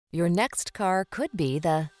Your next car could be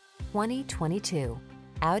the 2022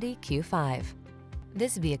 Audi Q5.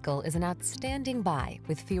 This vehicle is an outstanding buy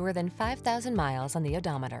with fewer than 5,000 miles on the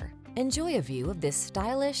odometer. Enjoy a view of this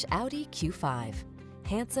stylish Audi Q5.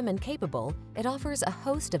 Handsome and capable, it offers a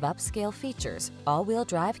host of upscale features, all-wheel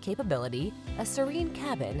drive capability, a serene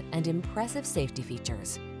cabin, and impressive safety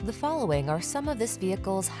features. The following are some of this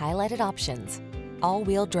vehicle's highlighted options: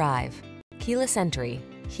 all-wheel drive, keyless entry,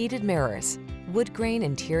 heated mirrors, woodgrain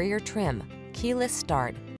interior trim, keyless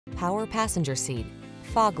start, power passenger seat,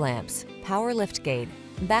 fog lamps, power liftgate,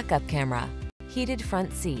 backup camera, heated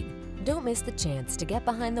front seat. Don't miss the chance to get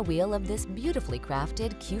behind the wheel of this beautifully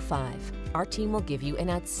crafted Q5. Our team will give you an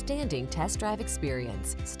outstanding test drive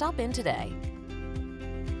experience. Stop in today.